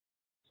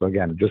 So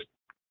again, just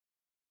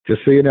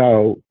so you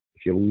know,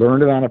 if you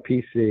learned it on a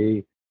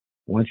PC,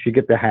 once you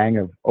get the hang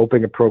of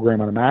opening a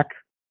program on a Mac,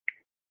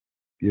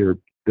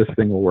 this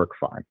thing will work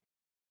fine.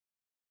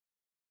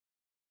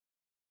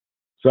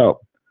 So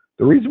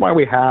the reason why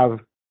we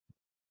have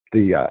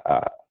the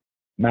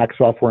Mac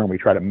software and we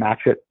try to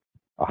match it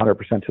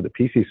 100% to the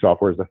PC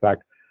software is the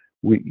fact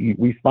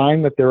we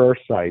find that there are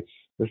sites,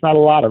 there's not a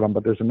lot of them,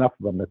 but there's enough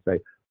of them that say,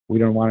 we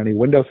don't want any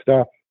Windows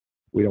stuff,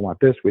 we don't want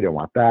this, we don't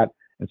want that.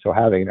 And so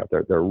having,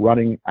 they're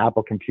running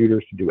Apple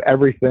computers to do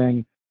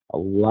everything, a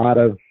lot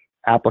of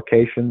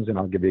applications, and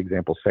I'll give you an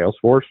example,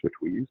 Salesforce, which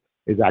we use,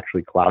 is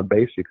actually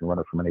cloud-based. You can run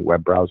it from any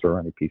web browser or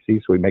any PC.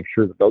 So we make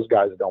sure that those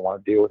guys that don't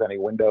want to deal with any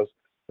Windows,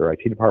 their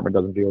IT department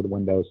doesn't deal with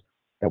Windows,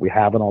 that we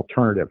have an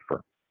alternative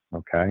for,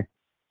 okay?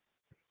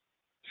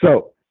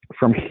 So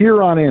from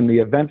here on in, the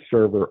event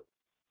server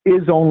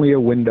is only a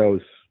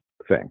Windows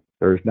thing.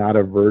 There's not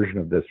a version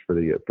of this for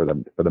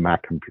the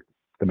Mac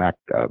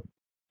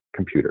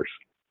computers.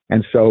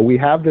 And so we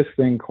have this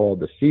thing called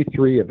the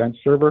C3 event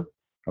server,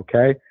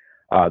 okay?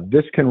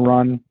 This can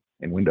run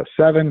in Windows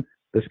 7.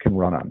 This can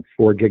run on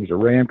 4 gigs of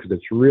RAM because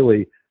it's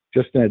really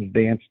just an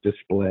advanced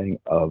displaying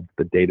of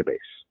the database,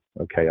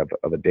 okay,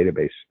 of a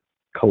database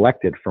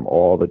collected from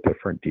all the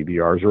different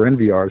DVRs or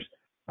NVRs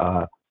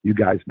you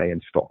guys may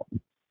install.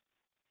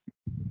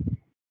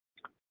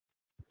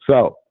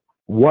 So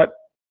what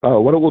it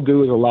will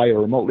do is allow you to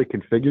remotely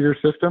configure your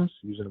systems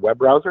using a web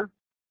browser,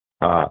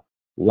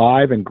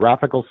 live and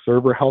graphical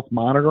server health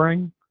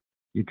monitoring.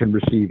 You can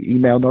receive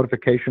email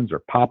notifications or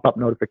pop-up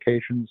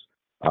notifications,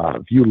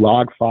 view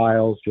log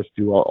files, just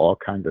do all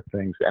kinds of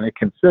things. And it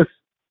consists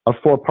of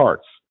 4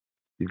 parts.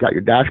 You've got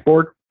your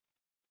dashboard,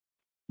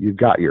 you've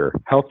got your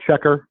health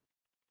checker,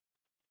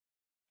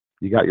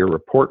 you got your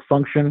report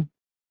function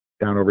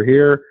down over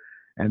here,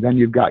 and then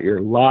you've got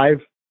your live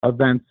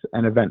events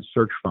and event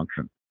search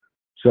function.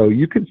 So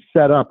you can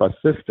set up a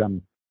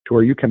system to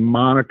where you can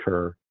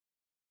monitor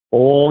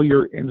all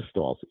your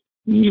installs,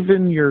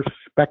 even your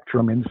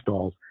Spectrum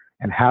installs,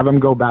 and have them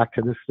go back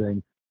to this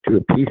thing, to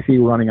a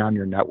PC running on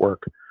your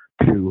network,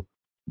 to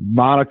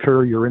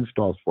monitor your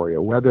installs for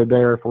you, whether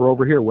if we're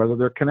over here, whether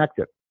they're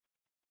connected.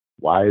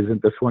 Why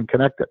isn't this one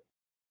connected?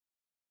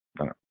 I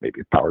don't know, maybe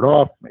it's powered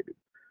off, maybe,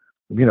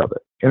 the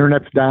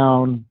internet's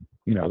down,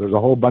 there's a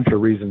whole bunch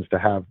of reasons to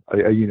have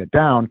a unit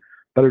down,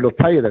 but it'll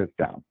tell you that it's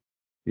down.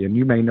 And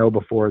you may know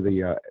before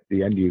the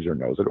end user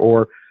knows it.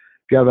 Or if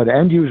you have an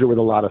end user with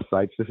a lot of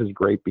sites, this is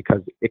great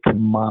because it can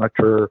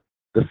monitor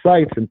the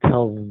sites and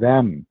tell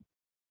them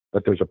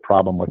that there's a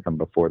problem with them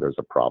before there's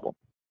a problem.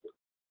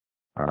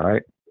 All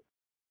right.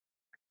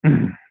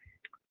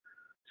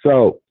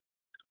 So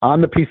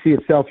on the PC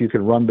itself, you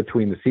can run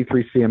between the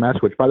C3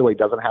 CMS, which by the way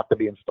doesn't have to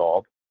be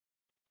installed,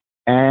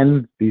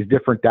 and these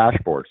different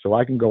dashboards. So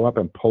I can go up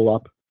and pull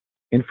up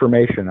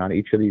information on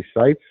each of these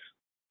sites.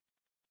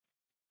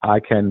 I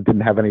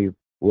didn't have any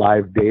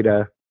live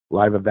data,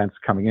 live events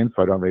coming in,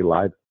 so I don't have any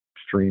live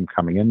stream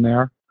coming in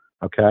there.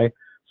 Okay.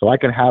 So I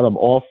can have them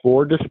all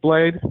 4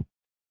 displayed,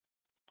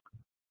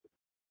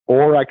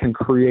 or I can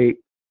plug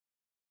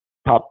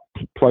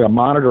a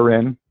monitor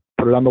in,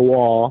 put it on the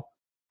wall,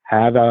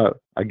 have a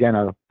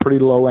pretty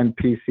low-end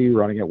PC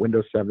running at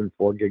Windows 7,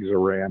 4 gigs of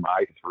RAM,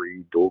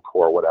 i3, dual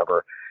core,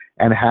 whatever,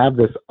 and have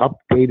this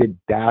updated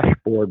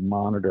dashboard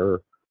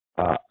monitor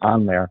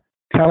on there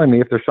telling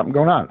me if there's something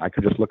going on. I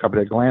could just look up at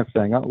a glance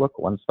saying, oh, look,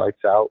 one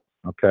site's out,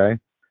 okay?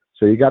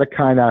 So you got to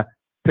kind of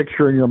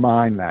picture in your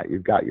mind that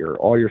you've got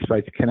all your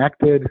sites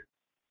connected,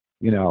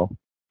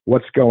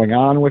 what's going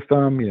on with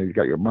them. You've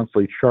got your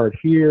monthly chart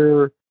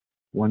here.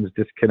 One's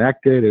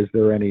disconnected. Is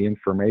there any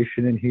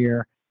information in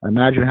here?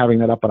 Imagine having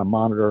that up on a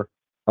monitor,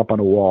 up on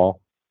a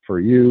wall for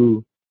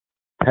you,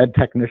 head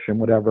technician,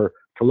 whatever,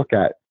 to look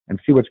at and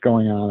see what's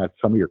going on at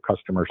some of your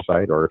customer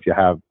site, or if you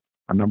have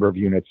a number of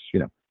units,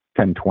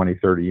 10, 20,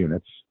 30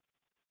 units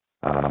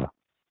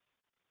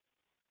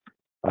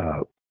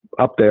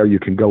up there, you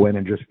can go in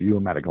and just view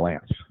them at a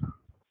glance.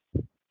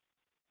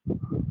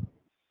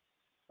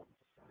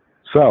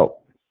 So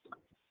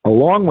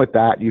along with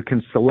that, you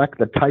can select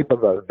the type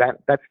of event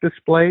that's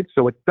displayed.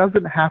 So it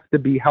doesn't have to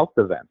be health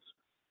events.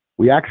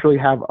 We actually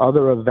have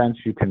other events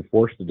you can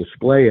force the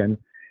display in.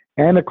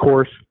 And of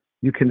course,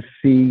 you can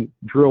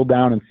drill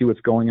down and see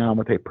what's going on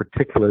with a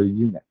particular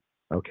unit,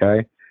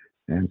 okay?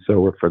 And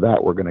so for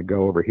that, we're gonna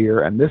go over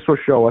here, and this will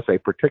show us a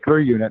particular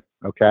unit,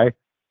 okay?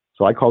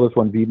 So I call this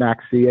one VMAX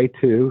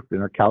CA2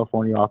 in our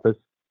California office.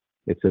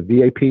 It's a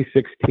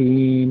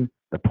VAP16,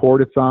 the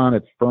port it's on,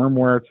 its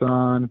firmware it's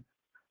on,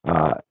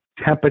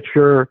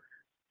 temperature.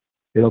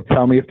 It'll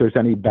tell me if there's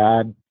any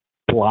bad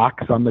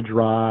blocks on the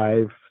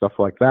drive, stuff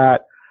like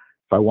that.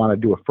 If I want to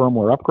do a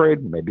firmware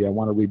upgrade, maybe I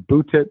want to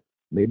reboot it.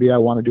 Maybe I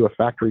want to do a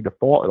factory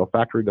default. It'll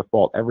factory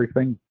default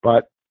everything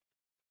but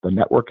the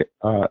network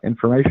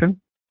information.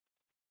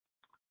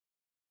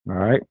 All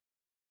right.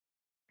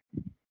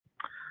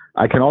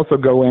 I can also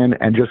go in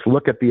and just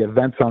look at the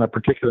events on a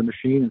particular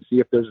machine and see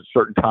if there's a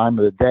certain time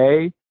of the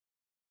day,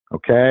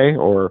 okay,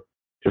 or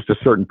just a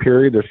certain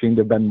period. There seemed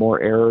to have been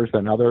more errors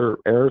than other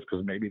errors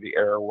because maybe the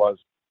error was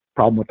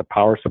problem with the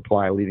power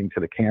supply leading to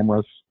the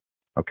cameras,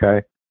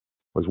 okay,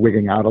 was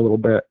wigging out a little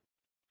bit.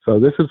 So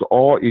this is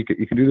all, you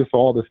can do this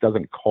all. This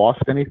doesn't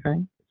cost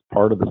anything. It's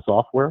part of the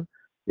software.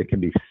 It can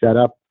be set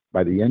up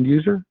by the end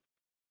user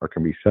or it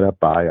can be set up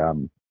by,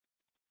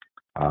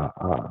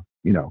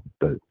 you know,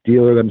 the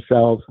dealer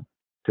themselves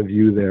to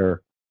view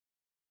their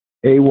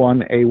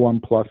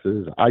A1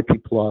 pluses,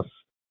 IP plus,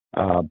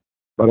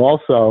 but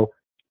also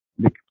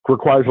it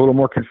requires a little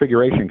more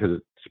configuration because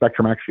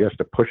Spectrum actually has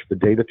to push the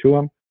data to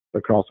them, but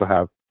it can also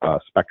have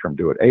Spectrum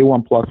do it.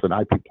 A1 plus and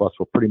IP plus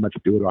will pretty much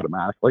do it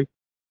automatically.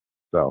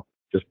 So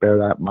just bear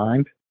that in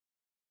mind.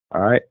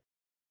 All right.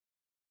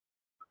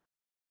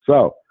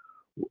 So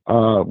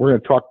we're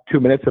going to talk 2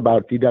 minutes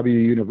about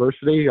DW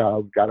University.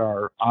 We've got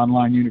our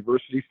online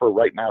university for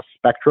right now,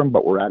 Spectrum,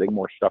 but we're adding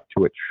more stuff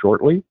to it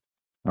shortly.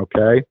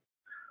 Okay.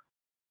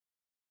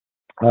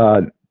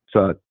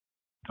 It's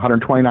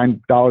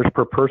 $129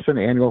 per person,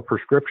 annual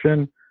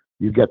prescription.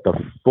 You get the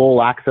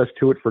full access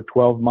to it for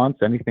 12 months.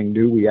 Anything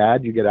new we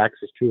add, you get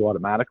access to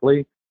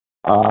automatically.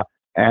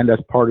 And as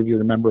part of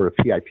your member of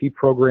PIP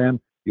program,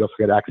 you also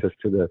get access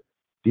to the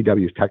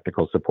DW's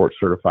technical support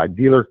certified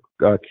dealer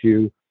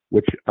queue,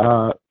 which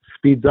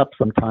speeds up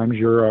sometimes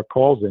your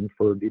calls in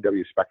for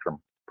DW Spectrum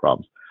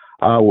problems.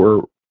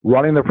 We're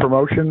running the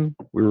promotion.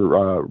 We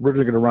were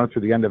originally going to run it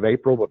through the end of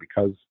April, but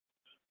because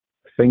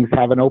things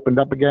haven't opened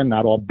up again,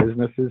 not all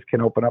businesses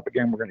can open up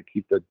again, we're going to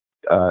keep the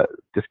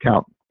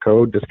discount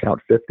code, discount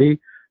 50,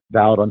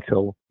 valid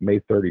until May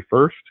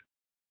 31st.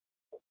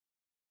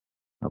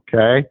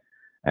 Okay.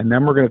 And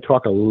then we're going to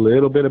talk a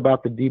little bit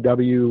about the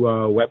DW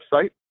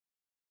website.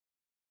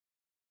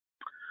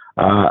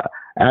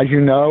 As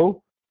you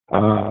know,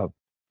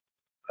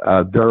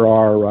 there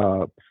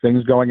are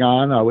things going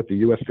on with the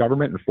U.S.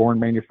 government and foreign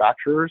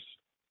manufacturers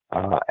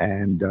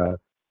and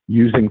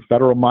using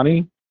federal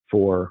money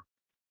for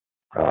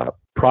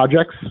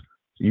projects,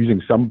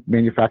 using some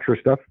manufacturer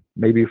stuff,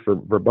 maybe for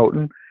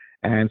verboten.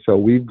 And so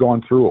we've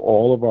gone through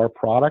all of our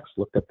products,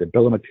 looked at the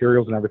bill of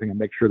materials and everything and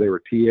make sure they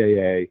were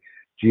TAA,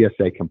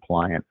 GSA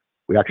compliant.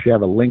 We actually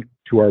have a link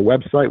to our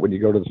website. When you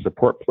go to the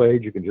support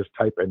page, you can just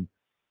type in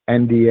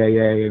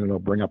NDAA and it'll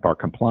bring up our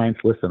compliance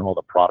list and all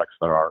the products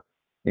that are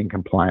in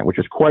compliant, which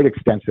is quite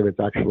extensive. It's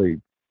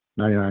actually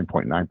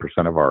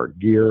 99.9% of our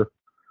gear,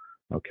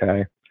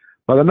 okay?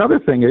 But another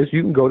thing is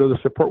you can go to the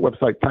support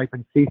website, type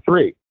in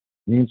C3.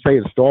 You can say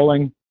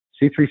installing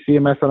C3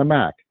 CMS on a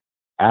Mac,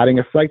 adding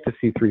a site to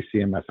C3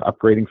 CMS,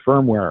 upgrading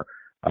firmware.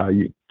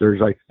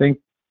 There's, I think,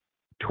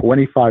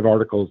 25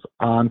 articles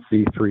on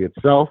C3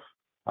 itself,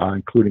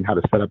 including how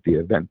to set up the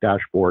event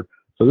dashboard.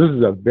 So this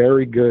is a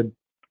very good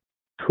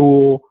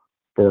tool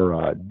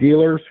for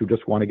dealers who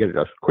just want to get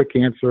a quick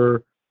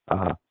answer.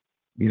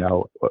 You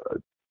know,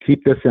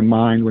 keep this in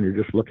mind when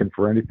you're just looking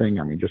for anything.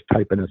 I mean, just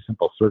type in a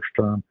simple search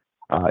term.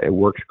 It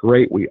works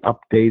great. We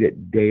update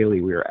it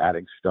daily. We are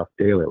adding stuff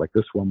daily. Like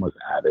this one was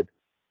added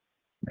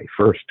May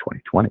 1st,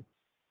 2020.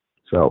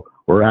 So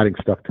we're adding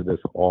stuff to this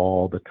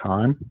all the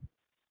time.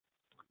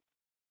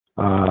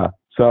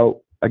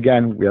 So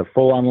again, we have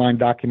full online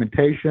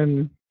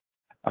documentation.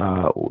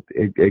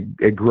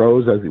 It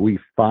grows as we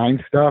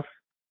find stuff.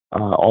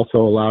 Also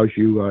allows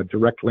you a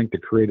direct link to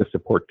create a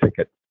support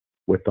ticket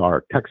with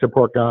our tech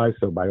support guys.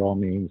 So by all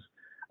means,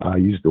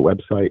 use the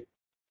website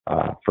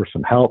for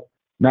some help.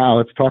 Now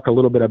let's talk a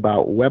little bit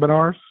about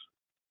webinars.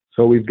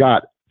 So we've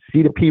got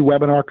C2P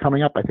webinar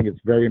coming up. I think it's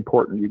very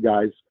important you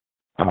guys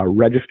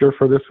register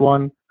for this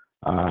one.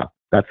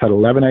 That's at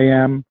 11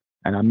 a.m.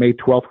 And on May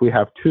 12th, we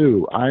have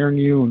two. Iron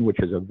Yoon, which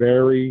is a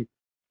very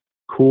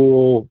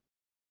cool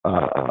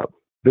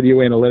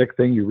video analytic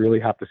thing you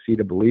really have to see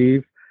to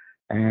believe.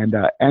 And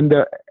end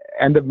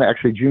of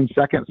actually June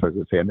 2nd, so I was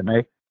going to say end of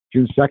May,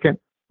 June 2nd,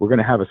 we're going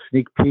to have a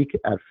sneak peek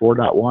at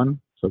 4.1.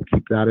 So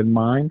keep that in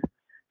mind.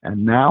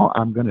 And now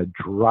I'm going to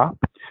drop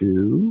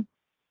to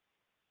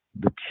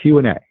the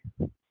Q&A.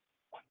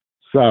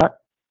 So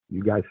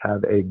you guys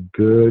have a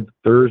good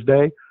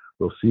Thursday.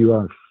 We'll see you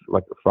on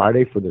like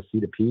Friday for the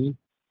C2P